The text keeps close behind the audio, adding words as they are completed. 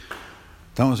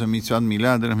Estamos en Mitzvot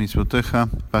Milá de las Mitzvoteja,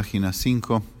 página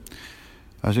 5.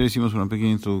 Ayer hicimos una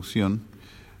pequeña introducción.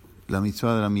 La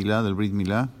Mitzvah de la Milá, del Brit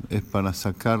Milá, es para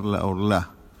sacar la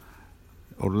orlá.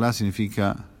 Orlá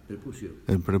significa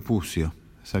el prepucio,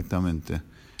 exactamente.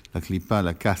 La clipá,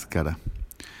 la cáscara.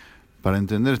 Para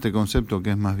entender este concepto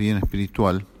que es más bien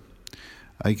espiritual,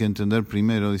 hay que entender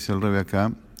primero, dice el Rebbe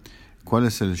acá, cuál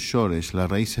es el shoresh, la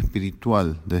raíz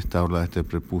espiritual de esta orla, de este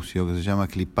prepucio, que se llama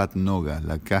klipat noga,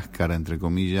 la cáscara, entre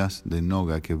comillas, de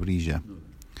noga, que brilla.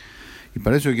 Y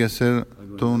para eso hay que hacer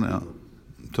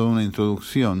toda una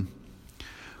introducción.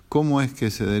 ¿Cómo es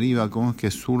que se deriva, cómo es que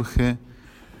surge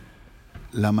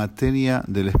la materia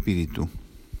del espíritu?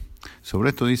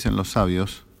 Sobre esto dicen los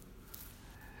sabios,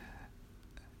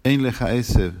 Ein leja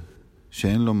esev,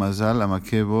 she'en lo mazal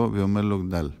amakebo veomer lo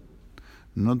gdal.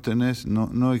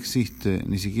 No existe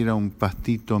ni siquiera un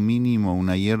pastito mínimo,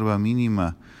 una hierba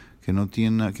mínima que no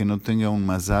tenga un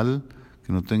mazal,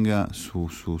 que no tenga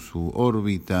su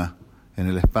órbita en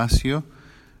el espacio,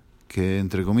 que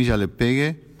entre comillas le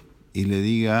pegue y le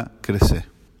diga crece.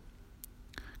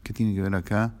 ¿Qué tiene que ver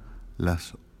acá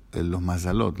los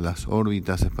mazalot, las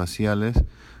órbitas espaciales,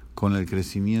 con el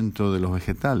crecimiento de los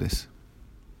vegetales?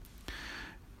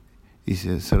 Y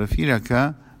se refiere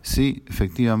acá, sí,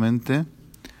 efectivamente,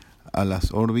 a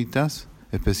las órbitas,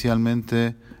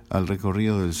 especialmente al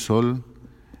recorrido del Sol,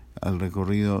 al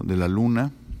recorrido de la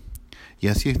Luna. Y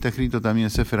así está escrito también en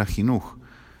Sefer HaChinuch,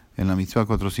 en la Mitzvah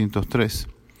 403,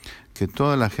 que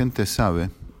toda la gente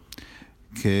sabe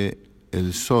que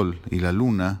el Sol y la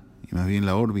Luna, y más bien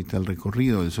la órbita, el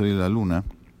recorrido del Sol y la Luna,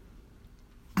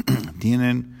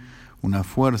 tienen una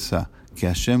fuerza que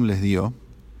Hashem les dio,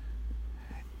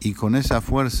 y con esa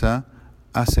fuerza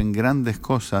hacen grandes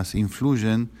cosas,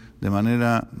 influyen de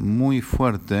manera muy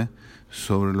fuerte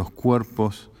sobre los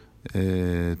cuerpos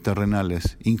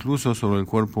terrenales, incluso sobre el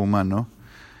cuerpo humano,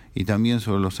 y también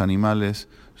sobre los animales,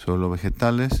 sobre los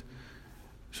vegetales,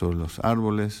 sobre los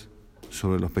árboles,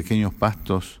 sobre los pequeños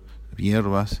pastos,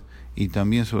 hierbas, y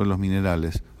también sobre los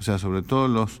minerales. O sea, sobre todos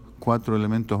los 4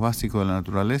 elementos básicos de la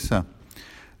naturaleza,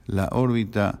 la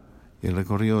órbita y el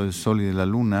recorrido del Sol y de la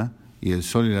Luna, y el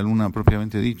Sol y la Luna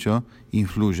propiamente dicho,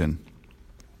 influyen.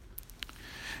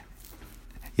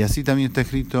 Y así también está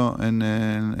escrito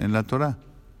en la Torá.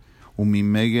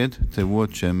 Umimeged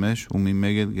tevuot shemesh,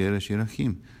 umimeged geresh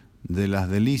yerachim. De las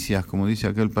delicias, como dice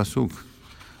aquel pasuk,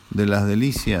 de las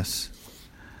delicias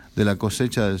de la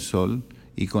cosecha del sol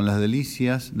y con las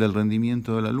delicias del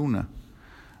rendimiento de la luna.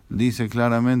 Dice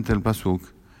claramente el pasuk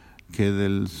que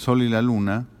del sol y la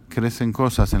luna crecen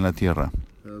cosas en la tierra.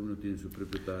 Cada uno tiene su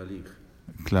propio talij.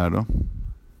 Claro.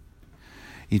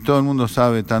 Y todo el mundo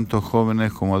sabe, tanto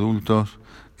jóvenes como adultos,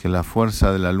 que la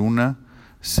fuerza de la luna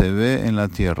se ve en la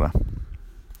tierra.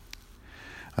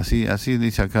 Así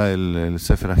dice acá el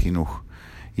Sefer HaChinuch.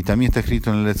 Y también está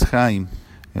escrito en el Etz Haim,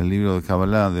 el libro de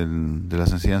Kabbalah, de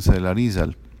las enseñanzas del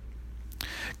Arizal,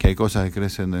 que hay cosas que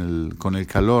crecen con el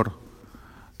calor,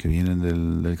 que vienen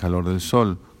del calor del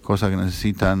sol, cosas que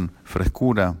necesitan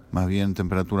frescura, más bien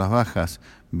temperaturas bajas,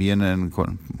 vienen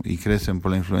y crecen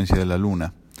por la influencia de la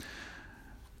luna.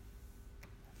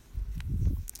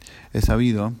 Es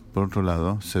sabido, por otro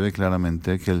lado, se ve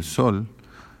claramente que el Sol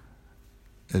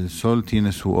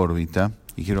tiene su órbita,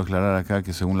 y quiero aclarar acá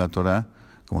que según la Torá,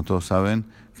 como todos saben,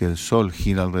 que el Sol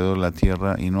gira alrededor de la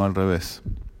Tierra y no al revés.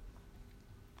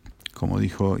 Como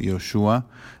dijo Yoshua,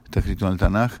 está escrito en el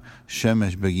Tanaj,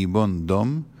 Shemesh begibon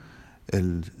dom,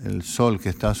 el Sol que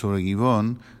está sobre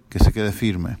Gibón, que se quede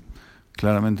firme.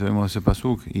 Claramente vemos ese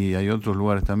pasuk, y hay otros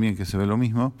lugares también que se ve lo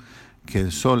mismo, que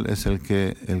el Sol es el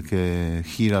que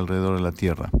gira alrededor de la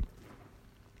Tierra.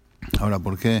 Ahora,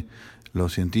 ¿por qué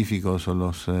los científicos o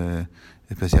los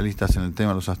especialistas en el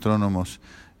tema, los astrónomos,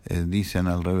 dicen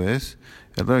al revés?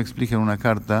 El Rebbe explica en una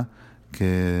carta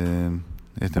que,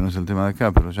 este no es el tema de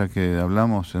acá, pero ya que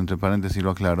hablamos, entre paréntesis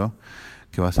lo aclaro,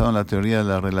 que basado en la teoría de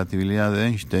la relatividad de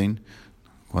Einstein,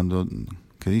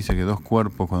 que dice que dos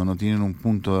cuerpos, cuando no tienen un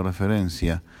punto de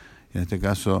referencia, en este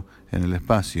caso en el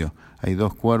espacio, hay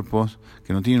dos cuerpos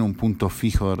que no tienen un punto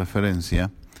fijo de referencia,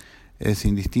 es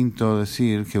indistinto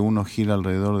decir que uno gira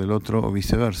alrededor del otro o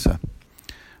viceversa,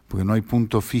 porque no hay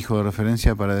punto fijo de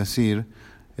referencia para decir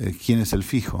quién es el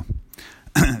fijo.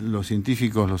 Los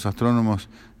científicos, los astrónomos,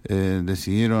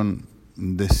 decidieron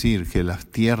decir que la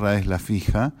Tierra es la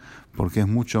fija, porque es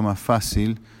mucho más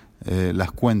fácil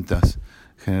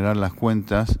generar las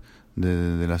cuentas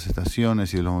de las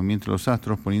estaciones y de los movimientos de los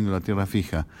astros poniendo la Tierra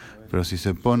fija. Pero si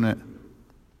se pone...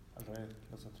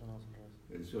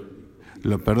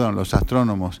 Los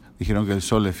astrónomos dijeron que el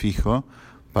Sol es fijo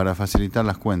para facilitar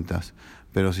las cuentas.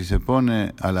 Pero si se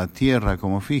pone a la Tierra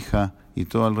como fija, y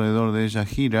todo alrededor de ella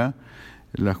gira,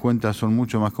 las cuentas son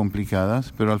mucho más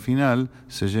complicadas, pero al final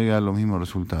se llega a los mismos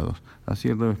resultados. Así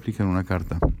el Rebbe explica en una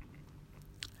carta.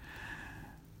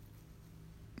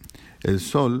 El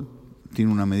Sol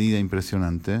tiene una medida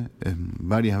impresionante, es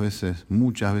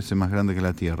muchas veces más grande que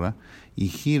la Tierra, y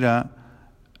gira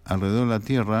alrededor de la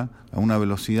Tierra a una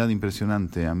velocidad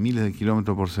impresionante, a miles de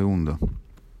kilómetros por segundo.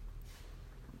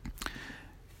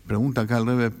 Pregunta acá el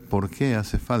Rebbe, ¿por qué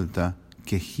hace falta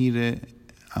que gire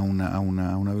a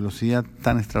una velocidad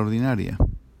tan extraordinaria?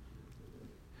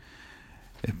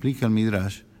 Explica el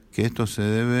Midrash que esto se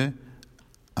debe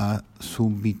a su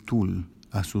bitul,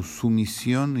 a su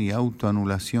sumisión y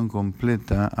autoanulación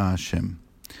completa a Hashem.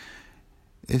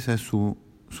 Esa es su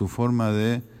forma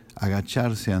de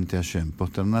agacharse ante Hashem,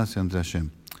 posternarse ante Hashem.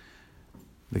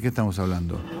 ¿De qué estamos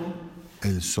hablando?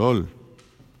 El Sol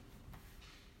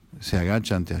se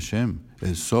agacha ante Hashem,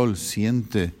 el Sol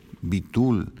siente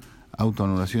bitul,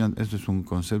 autoanulación. Esto es un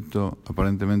concepto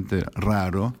aparentemente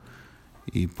raro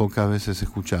y pocas veces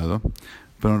escuchado,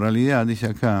 pero en realidad, dice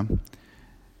acá,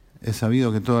 es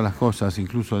sabido que todas las cosas,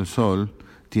 incluso el Sol,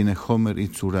 tiene Homer y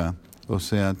Tzura, o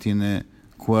sea, tiene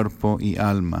cuerpo y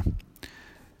alma.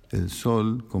 El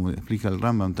Sol, como explica el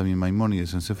Rambam, también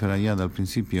Maimónides en Sefer Hayad al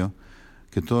principio,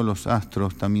 que todos los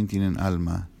astros también tienen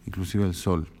alma, inclusive el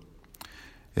Sol.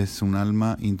 Es un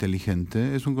alma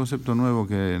inteligente. Es un concepto nuevo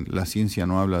que la ciencia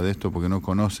no habla de esto porque no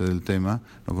conoce del tema,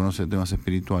 no conoce temas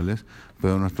espirituales,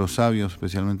 pero nuestros sabios,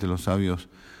 especialmente los sabios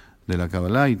de la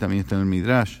Kabbalah, y también está en el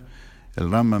Midrash,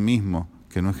 el Rambam mismo,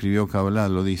 que no escribió Kabbalah,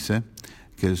 lo dice,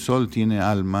 que el Sol tiene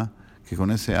alma, que con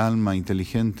ese alma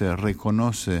inteligente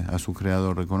reconoce a su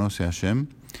Creador, reconoce a Hashem,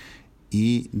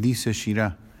 y dice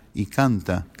Shirah, y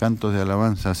canta cantos de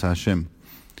alabanzas a Hashem.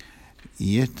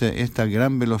 Y esta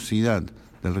gran velocidad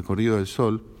del recorrido del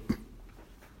Sol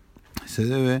se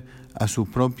debe a su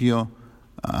propio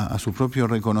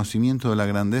reconocimiento de la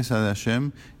grandeza de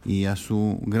Hashem y a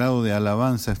su grado de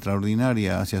alabanza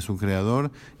extraordinaria hacia su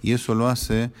Creador, y eso lo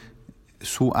hace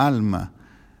su alma,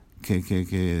 que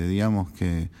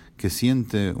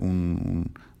siente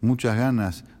muchas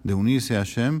ganas de unirse a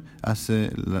Hashem,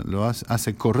 hace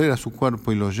correr a su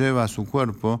cuerpo y lo lleva a su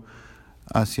cuerpo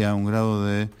hacia un grado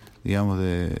de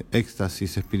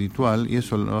éxtasis espiritual, y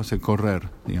eso lo hace correr,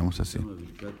 digamos así.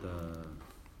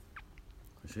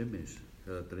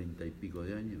 Cada 30 y pico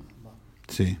de años.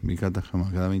 Sí, Birkat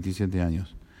Hamá, cada 27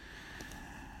 años.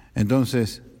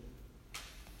 Entonces,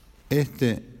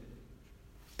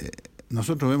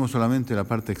 nosotros vemos solamente la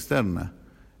parte externa,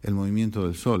 el movimiento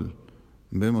del Sol,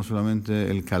 vemos solamente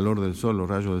el calor del Sol, los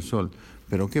rayos del Sol,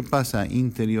 pero ¿qué pasa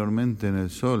interiormente en el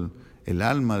Sol? El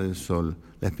alma del Sol,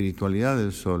 la espiritualidad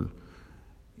del Sol,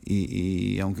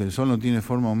 y aunque el Sol no tiene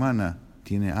forma humana,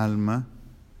 tiene alma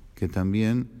que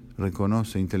también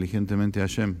reconoce inteligentemente a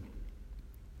Hashem.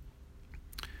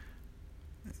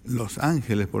 Los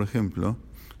ángeles, por ejemplo,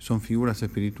 son figuras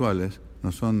espirituales,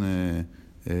 no son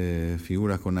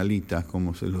figuras con alitas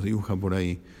como se los dibuja por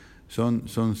ahí.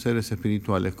 Son seres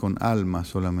espirituales con alma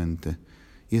solamente.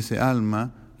 Y ese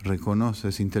alma reconoce,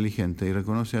 es inteligente y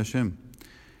reconoce a Hashem.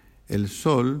 El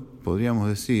Sol, podríamos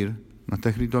decir, no está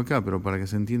escrito acá, pero para que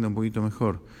se entienda un poquito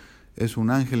mejor, es un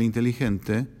ángel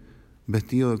inteligente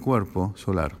vestido de cuerpo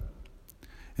solar.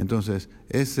 Entonces,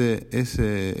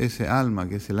 ese alma,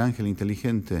 que es el ángel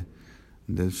inteligente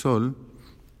del Sol,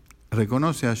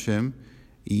 reconoce a Hashem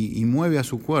y mueve a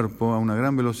su cuerpo a una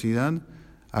gran velocidad,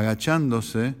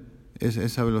 agachándose.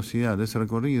 Esa velocidad, ese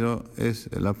recorrido, es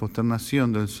la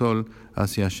posternación del Sol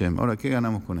hacia Hashem. Ahora, ¿qué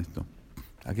ganamos con esto?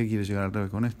 ¿A qué quiere llegar al Rebbe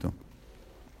con esto?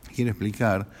 Quiere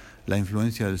explicar la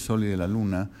influencia del Sol y de la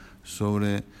Luna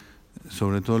sobre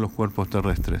todos los cuerpos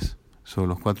terrestres, sobre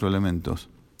los 4 elementos.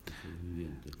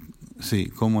 Sí,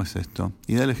 ¿cómo es esto?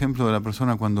 Y da el ejemplo de la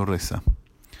persona cuando reza.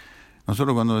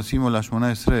 Nosotros cuando decimos la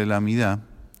Shemona Esrei, la Amidá,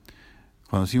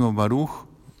 cuando decimos Baruch,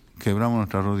 quebramos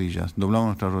nuestras rodillas, doblamos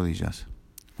nuestras rodillas.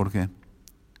 ¿Por qué?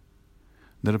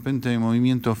 De repente hay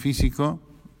movimiento físico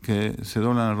que se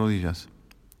doblan las rodillas.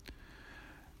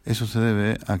 Eso se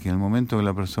debe a que en el momento que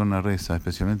la persona reza,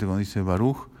 especialmente cuando dice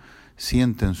Baruch,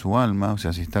 siente en su alma, o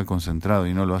sea, si está concentrado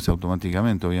y no lo hace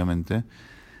automáticamente, obviamente,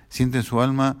 siente en su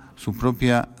alma su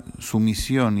propia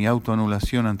sumisión y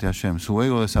autoanulación ante Hashem. Su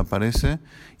ego desaparece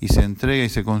y se entrega y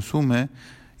se consume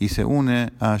y se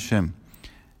une a Hashem.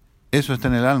 Eso está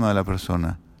en el alma de la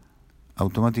persona.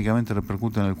 Automáticamente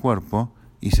repercute en el cuerpo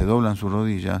y se doblan sus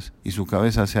rodillas y su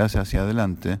cabeza se hace hacia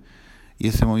adelante, y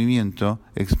ese movimiento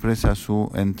expresa su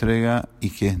entrega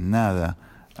y que es nada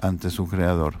ante su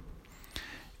Creador.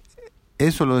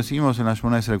 Eso lo decimos en la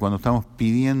Shemona Esrei cuando estamos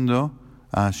pidiendo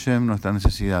a Hashem nuestras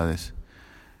necesidades.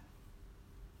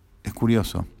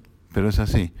 curioso, pero es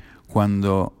así.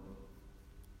 Cuando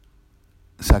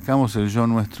sacamos el yo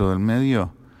nuestro del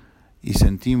medio y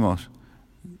sentimos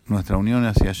nuestra unión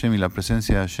hacia Hashem y la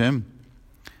presencia de Hashem,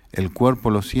 el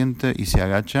cuerpo lo siente y se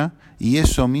agacha, y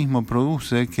eso mismo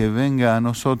produce que venga a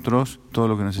nosotros todo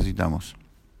lo que necesitamos.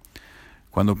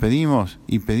 Cuando pedimos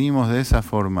de esa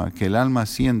forma, que el alma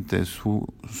siente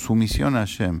su sumisión a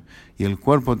Hashem y el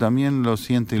cuerpo también lo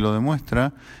siente y lo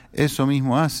demuestra, eso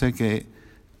mismo hace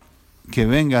que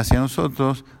venga hacia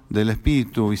nosotros del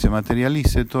espíritu y se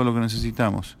materialice todo lo que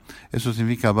necesitamos. Eso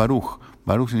significa Baruch.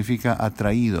 Baruch significa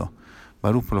atraído.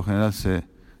 Baruch por lo general se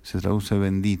traduce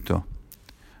bendito,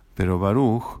 pero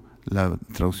Baruch, la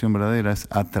traducción verdadera, es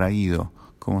atraído,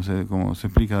 como se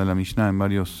explica de la Mishnah en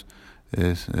varios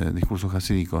discursos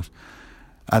hasídicos.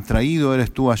 Atraído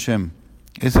eres tú, Hashem.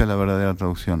 Esa es la verdadera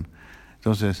traducción.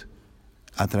 Entonces,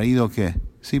 ¿atraído qué?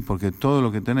 Sí, porque todo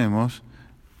lo que tenemos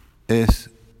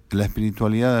es la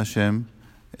espiritualidad de Hashem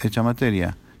hecha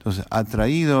materia. Entonces,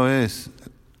 atraída es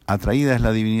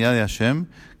la divinidad de Hashem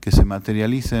que se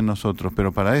materialice en nosotros,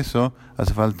 pero para eso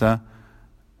hace falta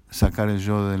sacar el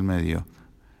yo del medio.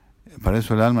 Para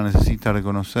eso el alma necesita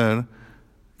reconocer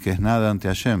que es nada ante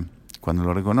Hashem. Cuando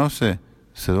lo reconoce,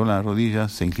 se dobla las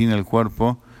rodillas, se inclina el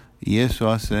cuerpo, y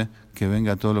eso hace que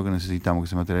venga todo lo que necesitamos, que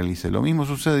se materialice. Lo mismo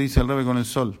sucede, dice el Rebbe, con el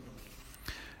sol.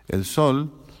 El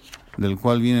sol, del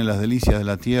cual vienen las delicias de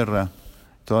la tierra,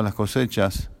 todas las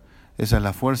cosechas, esa es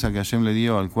la fuerza que Hashem le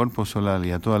dio al cuerpo solar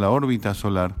y a toda la órbita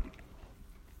solar.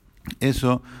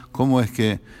 Eso, ¿cómo es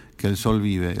que el sol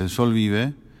vive? El sol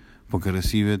vive porque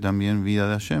recibe también vida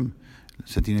de Hashem.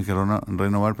 Se tiene que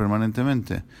renovar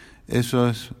permanentemente. Eso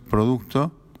es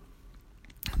producto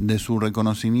de su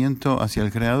reconocimiento hacia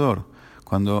el Creador.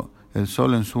 Cuando el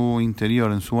sol en su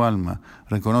interior, en su alma,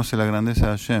 reconoce la grandeza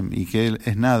de Hashem y que él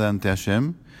es nada ante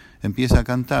Hashem, empieza a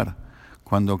cantar.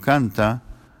 Cuando canta,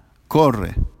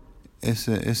 corre.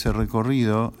 Ese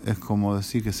recorrido es como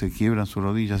decir que se quiebran sus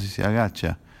rodillas y se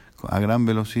agacha a gran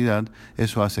velocidad.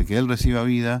 Eso hace que él reciba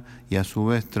vida y a su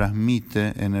vez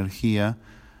transmite energía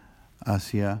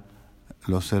hacia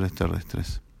los seres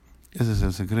terrestres. Ese es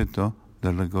el secreto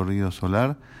del recorrido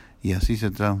solar, y así se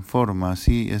transforma,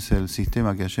 así es el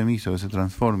sistema que Hashem hizo, que se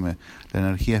transforme la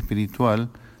energía espiritual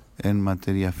en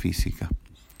materia física.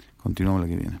 Continuamos la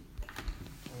que viene.